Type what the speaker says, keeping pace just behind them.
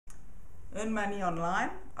Earn money online,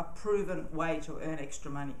 a proven way to earn extra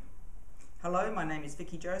money. Hello, my name is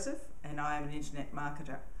Vicki and I am an internet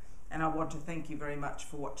marketer, and I want to thank you very much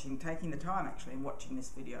for taking the time actually and watching this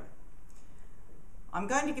video. I'm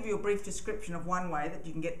going to give you a brief description of one way that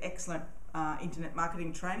you can get excellent internet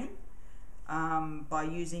marketing training by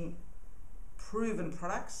using proven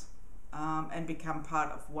products and become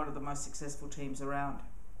part of one of the most successful teams around.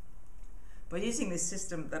 By using this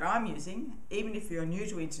system that I'm using, even if you're new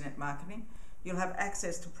to internet marketing, you'll have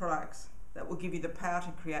access to products that will give you the power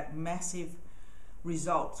to create massive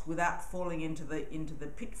results without falling into the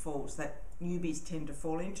pitfalls that newbies tend to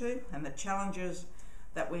fall into and the challenges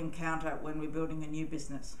that we encounter when we're building a new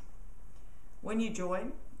business. When you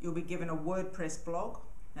join, you'll be given a WordPress blog.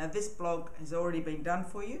 Now this blog has already been done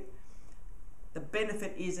for you. The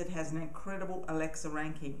benefit is it has an incredible Alexa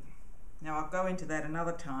ranking. Now I'll go into that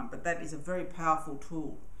another time, but that is a very powerful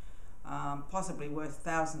tool, possibly worth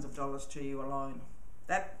thousands of dollars to you alone.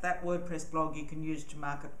 That WordPress blog you can use to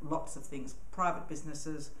market lots of things, private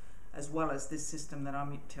businesses, as well as this system that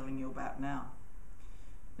I'm telling you about now.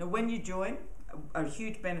 Now when you join, a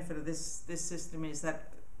huge benefit of this system is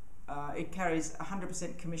that it carries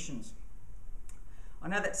 100% commissions. I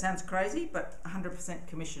know that sounds crazy, but 100%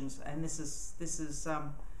 commissions, and this is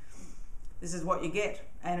what you get,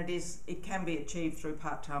 and it can be achieved through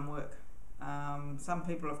part-time work. Some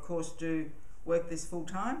people, of course, do work this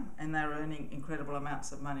full-time, and they're earning incredible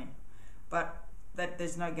amounts of money, but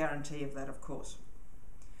there's no guarantee of that, of course.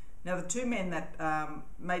 Now, the two men that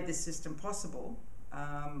made this system possible,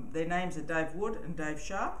 their names are Dave Wood and Dave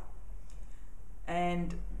Sharp,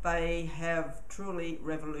 and they have truly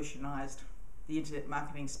revolutionized the internet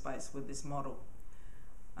marketing space with this model.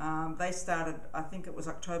 They started, I think it was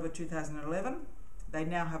October 2011. They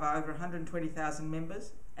now have over 120,000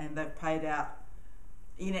 members, and they've paid out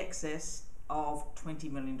in excess of $20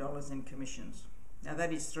 million in commissions. Now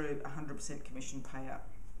that is through 100% commission payout.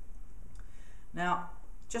 Now,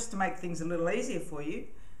 just to make things a little easier for you,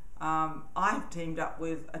 I have teamed up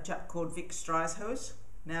with a chap called Vic.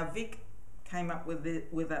 Now Vic came up with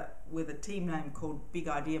a team name called Big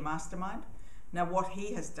Idea Mastermind. Now what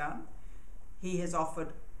he has done, he has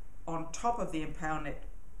offered, on top of the Empower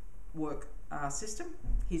Network system,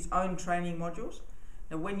 his own training modules.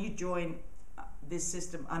 Now when you join this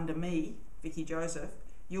system under me, Vicki Joseph,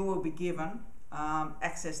 you will be given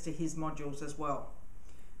access to his modules as well.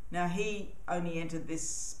 Now he only entered this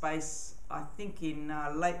space, I think, in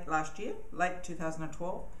late last year, late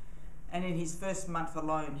 2012, and in his first month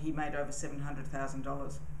alone he made over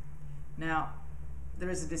 $700,000. Now there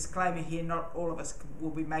is a disclaimer here, not all of us will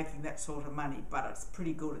be making that sort of money, but it's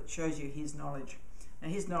pretty good. It shows you his knowledge. Now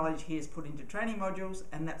his knowledge he has put into training modules,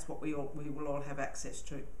 and that's what we will all have access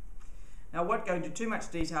to. Now I won't go into too much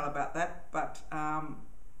detail about that, but I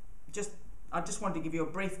just wanted to give you a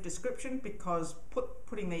brief description, because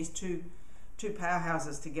putting these two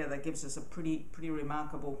powerhouses together gives us a pretty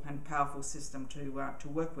remarkable and powerful system to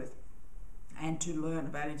work with and to learn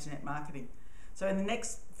about internet marketing. So in the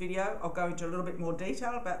next video, I'll go into a little bit more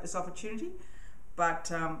detail about this opportunity, but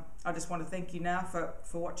I just want to thank you now for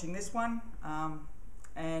watching this one,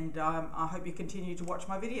 and I hope you continue to watch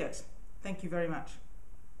my videos. Thank you very much.